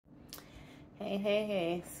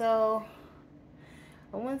Hey. So,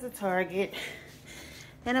 I went to Target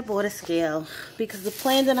and I bought a scale because the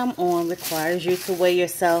plan that I'm on requires you to weigh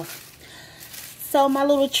yourself. So, my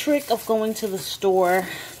little trick of going to the store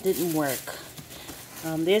didn't work.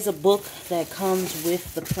 There's a book that comes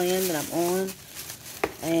with the plan that I'm on,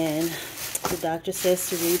 and the doctor says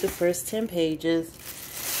to read the first 10 pages,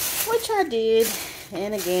 which I did.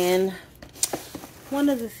 And again, one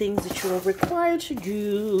of the things that you are required to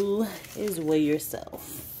do is weigh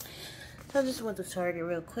yourself. So I just went to Target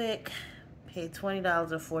real quick, paid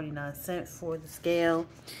 $20.49 for the scale.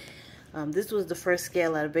 This was the first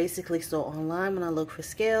scale I basically saw online when I looked for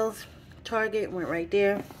scales. Target, went right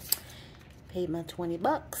there, paid my 20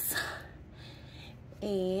 bucks.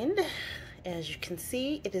 And as you can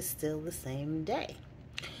see, it is still the same day.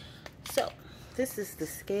 So this is the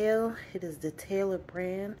scale. It is the Taylor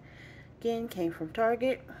brand. Again, came from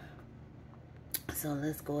Target. So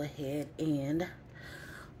let's go ahead and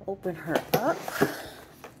open her up.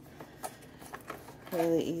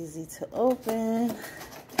 Really easy to open.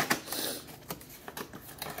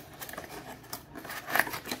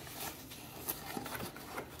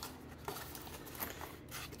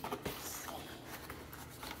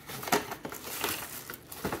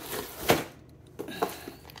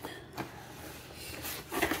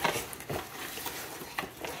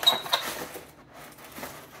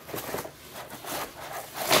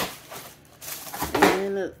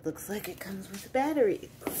 And it looks like it comes with batteries.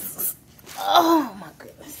 Oh my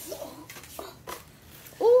goodness.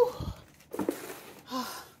 Ooh.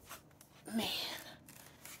 Oh, man.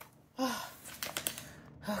 Oh.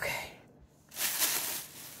 Okay.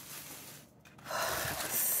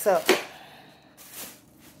 So.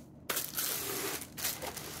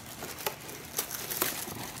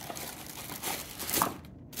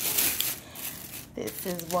 This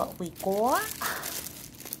is what we got.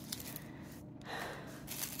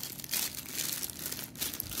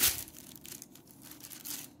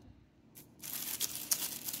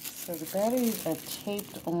 So the batteries are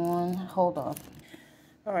taped on. Hold on.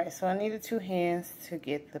 Alright, so I needed 2 hands to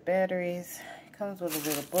get the batteries. It comes with a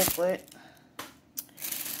little booklet.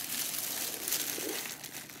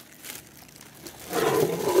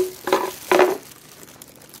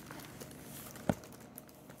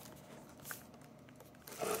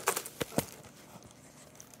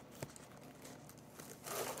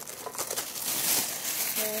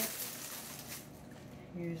 Okay.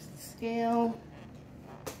 Here's the scale.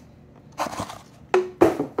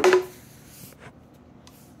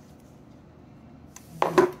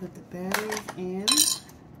 Put the batteries in.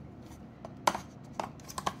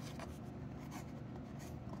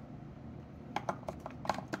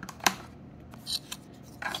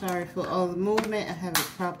 Sorry for all the movement. I have it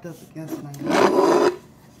propped up against my neck.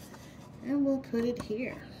 And we'll put it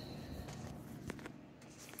here.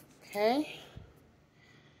 Okay.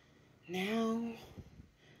 Now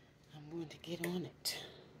I'm going to get on it.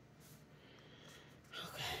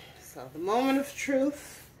 Okay. So the moment of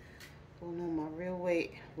truth. We'll know my real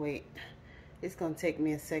weight. Wait, it's gonna take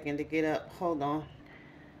me a second to get up. Hold on.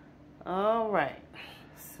 All right,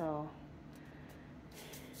 so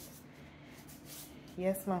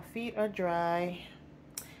yes, my feet are dry.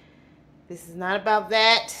 This is not about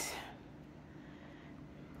that.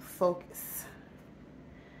 Focus.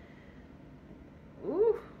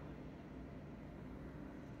 Ooh.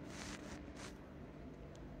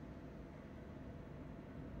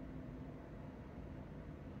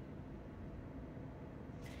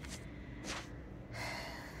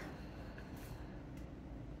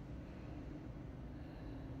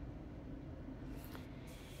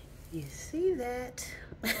 You see that?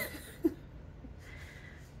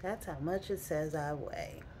 That's how much it says I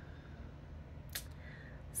weigh.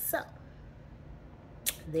 So,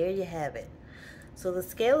 there you have it. So the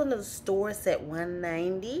scale in the store said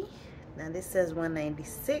 190. Now this says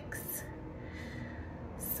 196.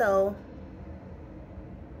 So,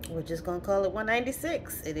 we're just gonna call it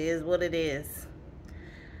 196. It is what it is.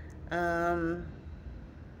 Yeah,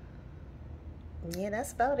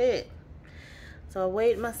 that's about it. So I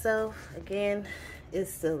weighed myself. Again,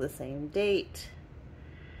 it's still the same date.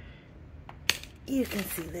 You can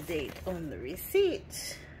see the date on the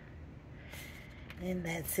receipt. And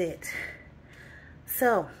that's it.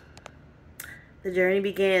 So, the journey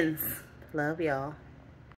begins. Love y'all.